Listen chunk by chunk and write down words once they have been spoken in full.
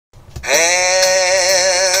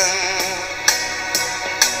hand,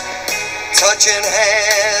 touching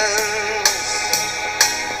hands,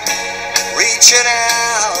 reaching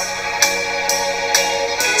out,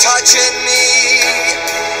 touching me,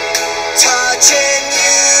 touching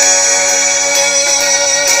you,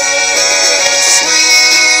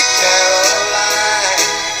 sweet Caroline.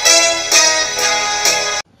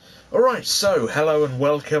 Alright, so hello and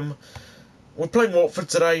welcome. We're playing Watford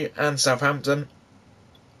today and Southampton.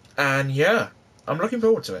 And yeah, I'm looking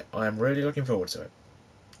forward to it. I am really looking forward to it.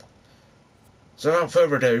 So without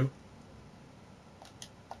further ado,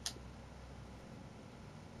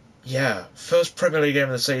 yeah, first Premier League game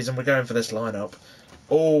of the season, we're going for this lineup.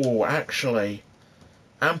 Oh, actually,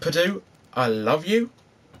 Ampadu, I love you.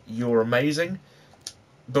 You're amazing.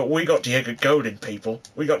 But we got Diego Godin, people.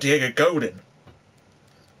 We got Diego Godin.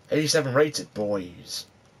 87 rated, boys.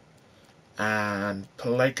 And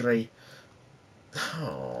Pellegrini.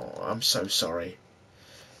 Oh, I'm so sorry.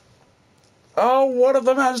 Oh, one of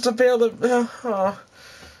them has to be on the...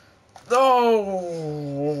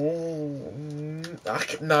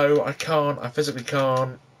 No, I can't. I physically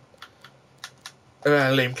can't.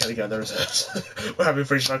 Liam Kelly go in the reserves. We're having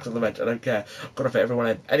free strikes on the bench. I don't care. I've got to fit everyone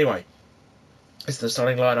in. Anyway, it's the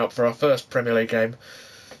starting lineup for our first Premier League game.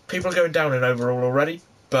 People are going down in overall already,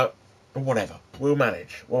 but whatever. We'll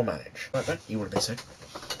manage. We'll manage. Right then, you would have been sick.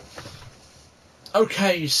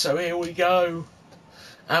 Okay, so here we go.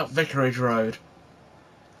 Out Vicarage Road.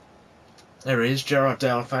 There he is, Gerard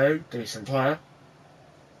Deulofeu, decent player.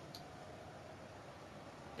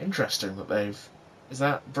 Interesting that they've... Is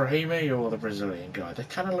that Brahimi or the Brazilian guy? They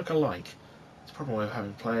kind of look alike. It's the problem with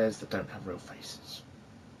having players that don't have real faces.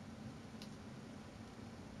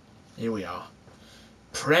 Here we are.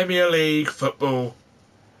 Premier League football.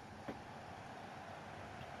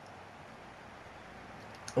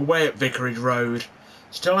 Away at Vicarage Road.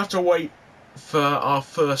 Still have to wait for our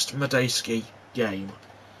first Medeski game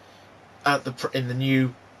at in the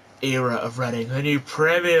new era of Reading, the new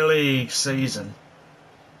Premier League season.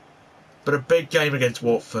 But a big game against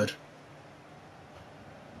Watford.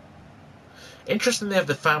 Interesting they have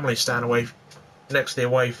the family stand away next to the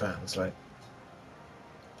away fans, like.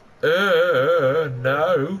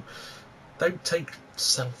 No. Don't take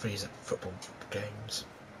selfies at football games.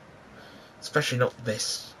 Especially not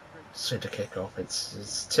this soon to kick off.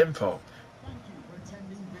 It's Tim Pop.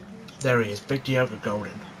 There he is, big Diego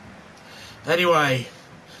Godin. Anyway,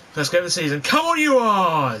 first game of the season. Come on, you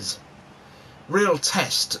R's! Real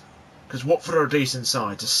test, because Watford are a decent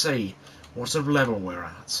side, to see what sort of level we're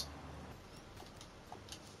at.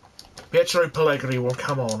 Pietro Pellegrini will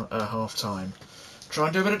come on at half time. Try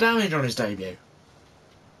and do a bit of damage on his debut.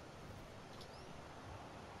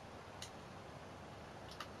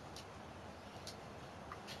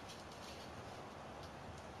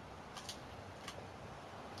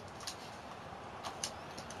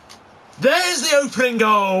 There's the opening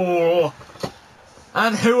goal!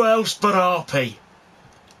 And who else but RP?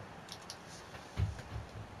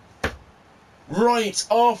 Right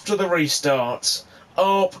after the restart,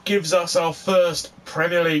 Arp gives us our first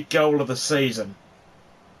Premier League goal of the season.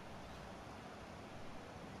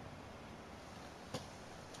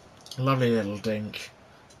 Lovely little dink.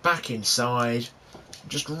 Back inside.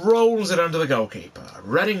 Just rolls it under the goalkeeper.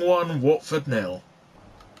 Reading 1, Watford 0.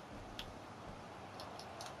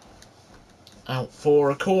 Out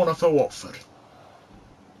for a corner for Watford.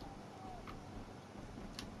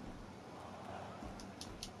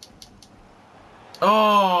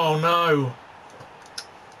 Oh no!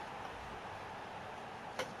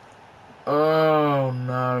 Oh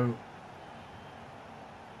no!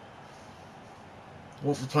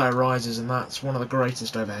 Watford player rises, and that's one of the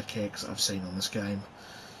greatest overhead kicks I've seen on this game.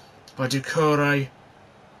 By Doucouré,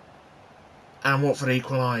 and Watford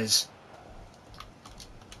equalise.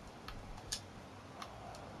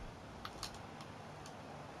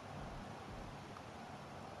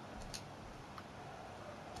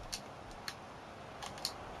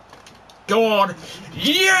 Go on.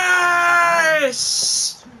 Yes!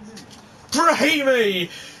 Brahimi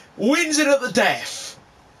wins it at the death.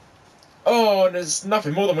 Oh, and it's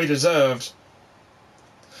nothing more than we deserved.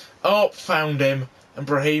 Arp found him, and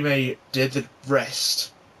Brahimi did the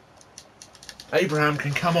rest. Abraham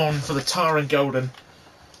can come on for the Taran Golden.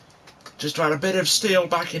 Just to add a bit of steel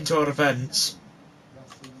back into our defence.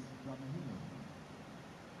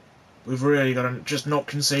 We've really got to just not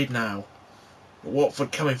concede now.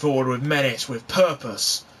 Watford coming forward with menace, with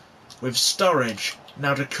purpose, with Sturridge,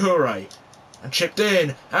 now Doucouré, and chipped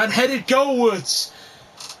in, and headed goalwards!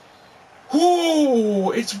 Ooh,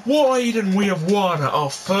 it's wide, and we have won our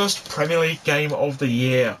first Premier League game of the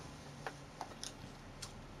year.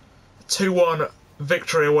 2-1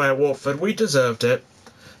 victory away at Watford. We deserved it.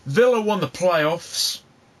 Villa won the playoffs.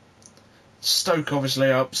 Stoke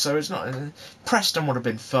obviously up, so it's not... Preston would have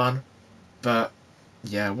been fun, but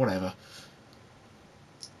yeah, whatever.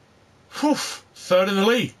 Whew, third in the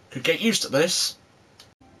league. Could get used to this.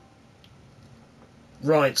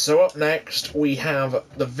 Right, so up next we have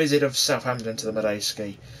the visit of Southampton to the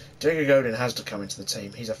Medeski. Diego Godin has to come into the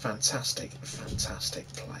team. He's a fantastic, fantastic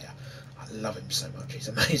player. I love him so much. He's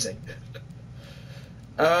amazing.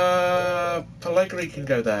 Pellegrini can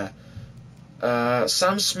go there.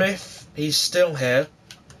 Sam Smith, he's still here.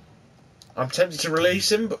 I'm tempted to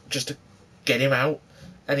release him, but just to get him out.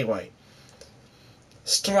 Anyway.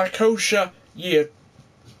 Strakosha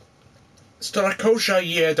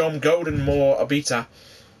Yedom Golden Moore Abita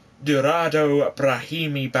Durado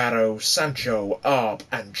Brahimi Barrow Sancho Arp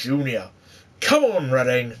and Junior. Come on,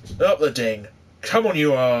 Reading, up the ding. Come on,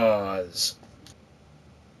 you R's.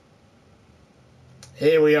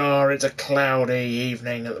 Here we are, it's a cloudy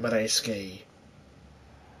evening at the Medeski.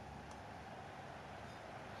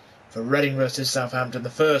 For Reading versus Southampton, the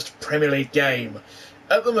first Premier League game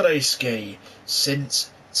at the Medeski since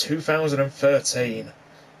 2013.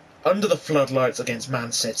 Under the floodlights against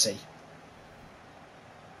Man City.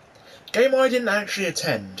 Game I didn't actually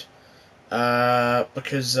attend.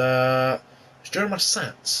 Because it was during my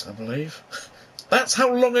SATs, I believe. That's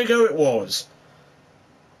how long ago it was.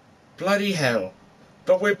 Bloody hell.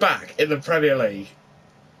 But we're back in the Premier League.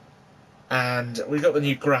 And we got the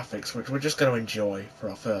new graphics, which we're just going to enjoy for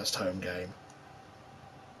our first home game.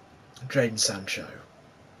 Jadon Sancho.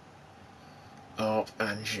 Arp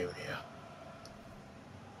and Junior.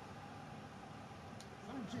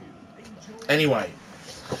 Anyway,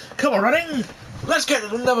 come on, Reading! Let's get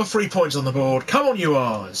another 3 points on the board. Come on, you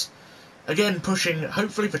R's! Again, pushing,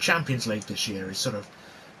 hopefully, for Champions League this year is sort of,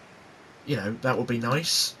 you know, that would be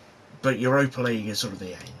nice. But Europa League is sort of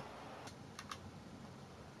the aim.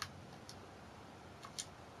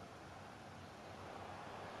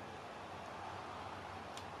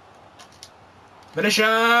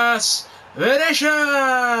 Vinicius!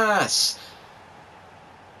 Vinicius!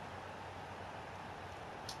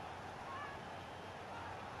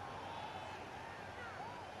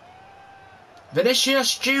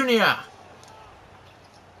 Vinicius Junior.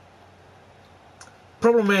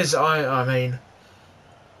 Problem is, I mean,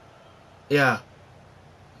 yeah,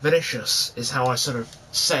 Vinicius is how I sort of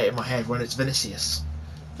say it in my head when it's Vinicius.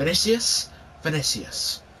 Vinicius?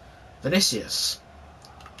 Vinicius. Vinicius.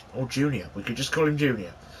 Or Junior. We could just call him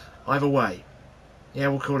Junior. Either way. Yeah,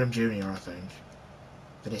 we'll call him Junior, I think.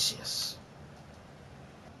 Vinicius.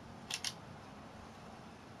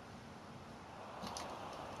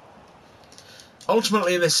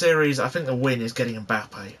 Ultimately, in this series, I think the win is getting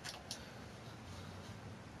Mbappe.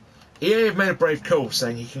 EA have made a brave call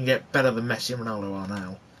saying he can get better than Messi and Ronaldo are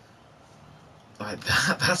now. Like,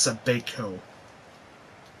 that's a big call.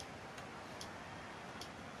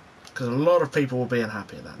 Because a lot of people will be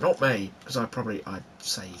unhappy at that. Not me, because I'd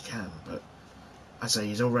say he can, but I'd say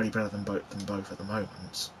he's already better than both at the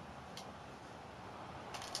moment.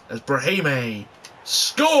 As Brahimi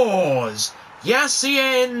scores!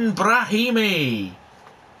 Yassine Brahimi!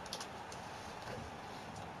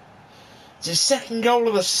 It's his second goal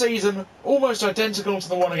of the season, almost identical to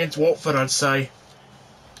the one against Watford, I'd say.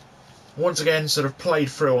 Once again, sort of played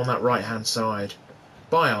through on that right-hand side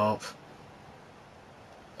by Arp.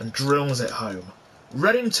 And drills it home.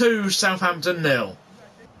 Reading 2, Southampton 0.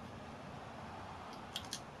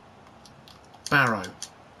 Barrow.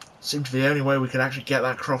 Seemed to be the only way we could actually get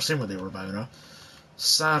that cross in with the Rabona.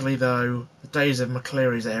 Sadly, though, the days of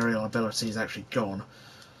McCleary's aerial ability is actually gone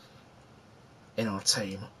in our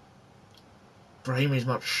team. Brahimi's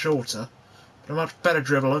much shorter, but a much better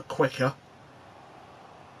dribbler, quicker.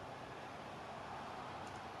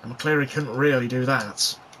 And McCleary couldn't really do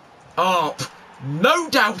that. Arp! No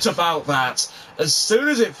doubt about that! As soon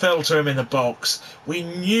as it fell to him in the box, we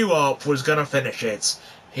knew Arp was going to finish it.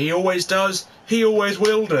 He always does, he always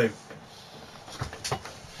will do.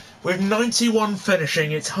 With 91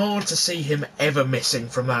 finishing, it's hard to see him ever missing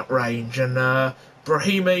from that range. And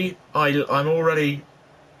Brahimi, I'm already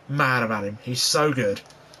mad about him. He's so good.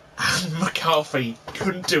 And McCarthy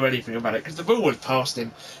couldn't do anything about it because the ball was past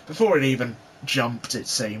him before it even jumped, it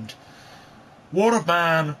seemed. What a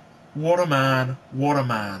man. What a man. What a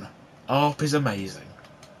man. Arp is amazing.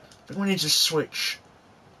 I think we need to switch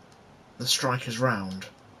the strikers round.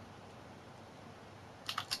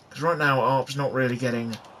 Because right now, Arp's not really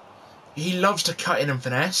getting... He loves to cut in and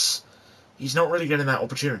finesse. He's not really getting that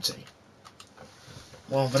opportunity.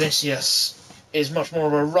 While Vinicius is much more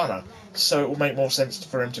of a runner, so it will make more sense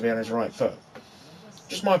for him to be on his right foot.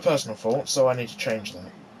 Just my personal thoughts, so I need to change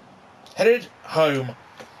that. Headed home.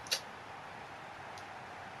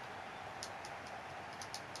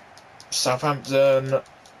 Southampton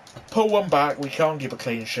pull one back. We can't keep a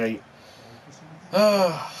clean sheet.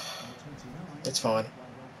 It's fine.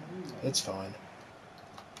 It's fine.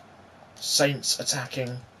 Saints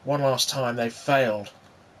attacking one last time. They failed.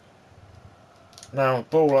 Now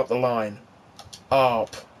ball up the line.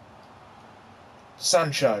 Up.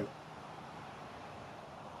 Sancho.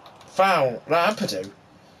 Foul. No, Ampadu.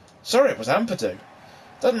 Sorry, it was Ampadu.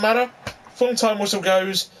 Doesn't matter. Full time whistle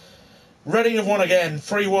goes. Reading have won again.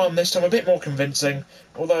 3-1. This time a bit more convincing.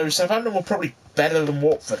 Although Southampton were probably better than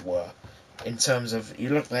Watford were. In terms of,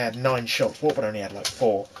 you look, they had 9 shots. Watford only had like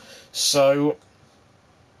 4. So,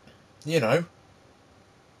 you know.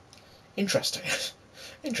 Interesting.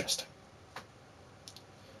 Interesting.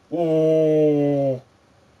 Oh.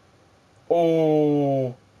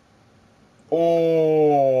 Oh.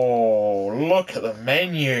 Oh. Look at the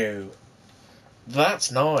menu.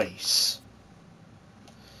 That's nice.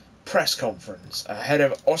 Press conference ahead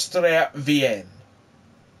of Austria Wien.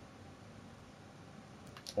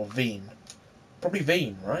 Or Wien. Probably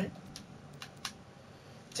Wien, right?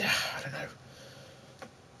 I don't know.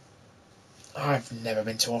 I've never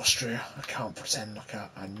been to Austria. I can't pretend like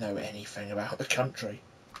I know anything about the country.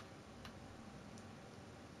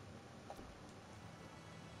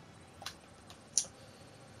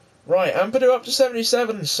 Right, Ampadu up to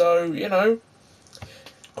 77, so, you know,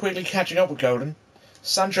 quickly catching up with Golden.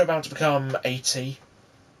 Sancho about to become 80.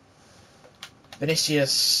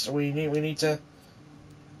 Vinicius, we need to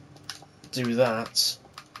do that.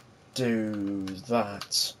 Do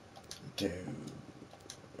that. Do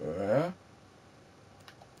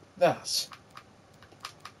that.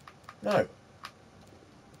 No.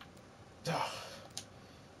 Oh.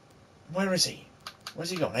 Where is he? Where's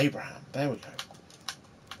he gone? Abraham. There we go.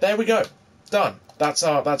 There we go. Done. That's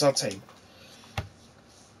our team.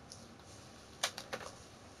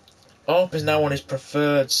 Arp is now on his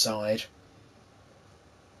preferred side.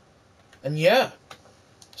 And yeah.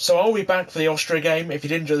 So I'll be back for the Austria game. If you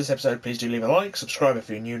did enjoy this episode, please do leave a like, subscribe if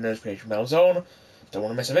you're new, notification bells on. Don't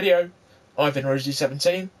want to miss a video. I've been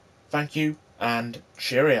Rews17. Thank you and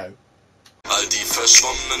cheerio. All die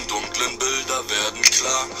verschwommenen dunklen Bilder werden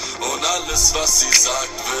klar und alles was sie sagt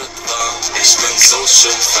wird wahr. Ich bin so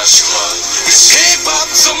schön verstrahlt. Ich heb ab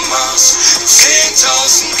zum Mars.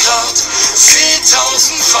 10.000 Grad,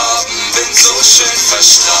 10.000 Farben. Bin so schön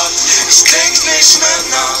verstrahlt. Ich denk nicht mehr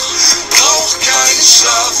nach. Brauch keinen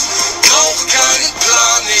Schlaf, brauch keinen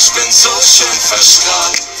Plan. Ich bin so schön verstrahlt.